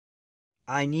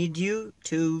I need you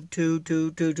to.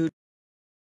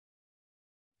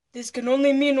 This can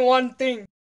only mean one thing.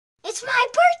 It's my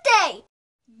birthday!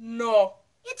 No.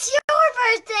 It's your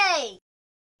birthday!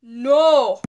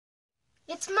 No.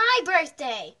 It's my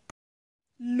birthday!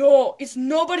 No, it's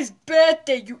nobody's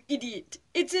birthday, you idiot.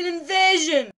 It's an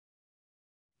invasion.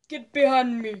 Get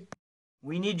behind me.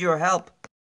 We need your help.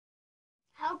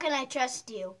 How can I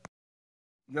trust you?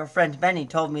 Your friend Benny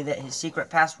told me that his secret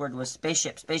password was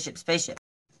spaceship.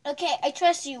 Okay, I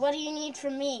trust you. What do you need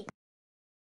from me?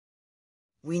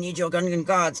 We need your Gungan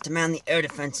guards to man the air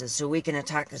defenses so we can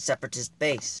attack the separatist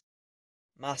base.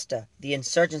 Master, the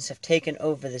insurgents have taken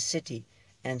over the city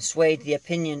and swayed the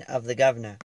opinion of the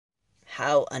governor.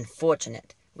 How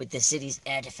unfortunate. With the city's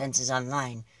air defenses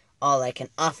online, all I can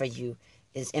offer you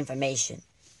is information.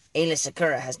 Ayla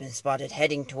Sakura has been spotted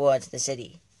heading towards the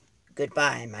city.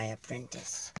 Goodbye, my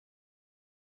apprentice.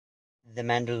 The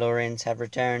Mandalorians have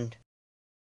returned.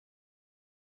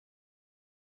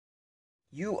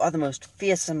 You are the most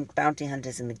fearsome bounty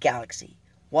hunters in the galaxy.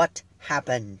 What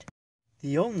happened?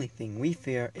 The only thing we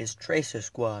fear is Tracer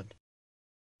Squad.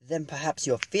 Then perhaps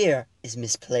your fear is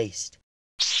misplaced.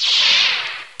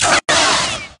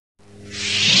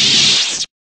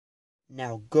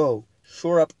 Now go,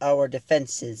 shore up our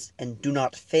defenses, and do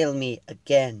not fail me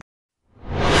again.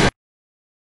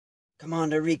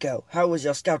 Commander Rico, how was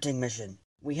your scouting mission?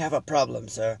 We have a problem,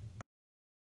 sir.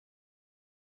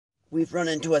 We've run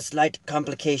into a slight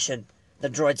complication. The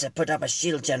droids have put up a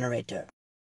shield generator.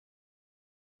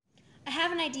 I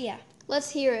have an idea. Let's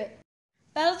hear it.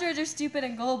 Battle droids are stupid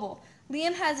and gullible.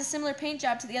 Liam has a similar paint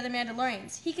job to the other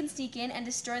Mandalorians. He can sneak in and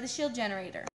destroy the shield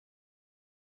generator.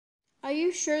 Are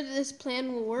you sure that this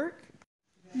plan will work?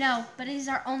 No, but it is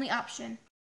our only option.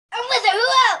 I'm with her. Who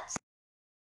else?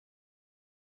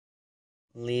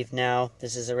 Leave now.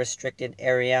 This is a restricted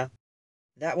area.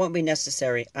 That won't be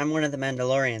necessary. I'm one of the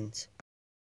Mandalorians.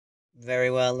 Very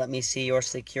well, let me see your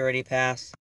security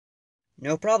pass.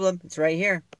 No problem, it's right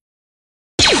here.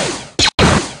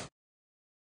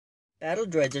 Battle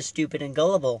droids are stupid and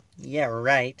gullible. Yeah,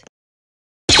 right.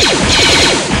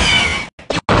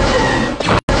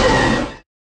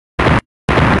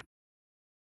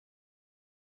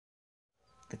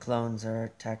 The clones are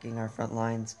attacking our front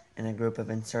lines, and a group of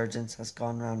insurgents has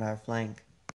gone round our flank.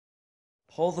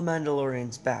 Pull the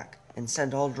Mandalorians back, and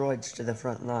send all droids to the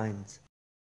front lines.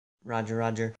 Roger,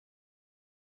 roger.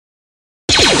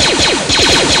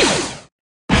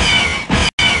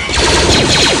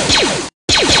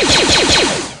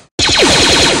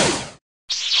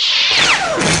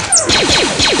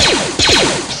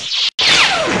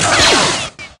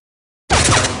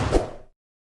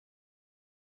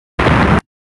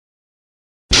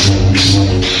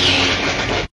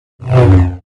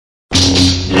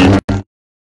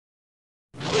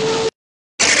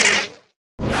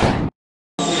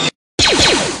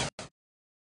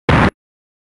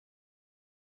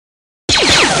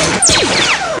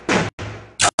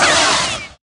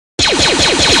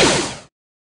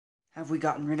 Have we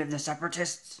gotten rid of the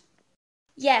separatists?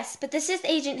 Yes, but the Sith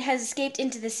agent has escaped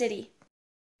into the city.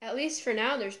 At least for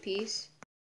now there's peace.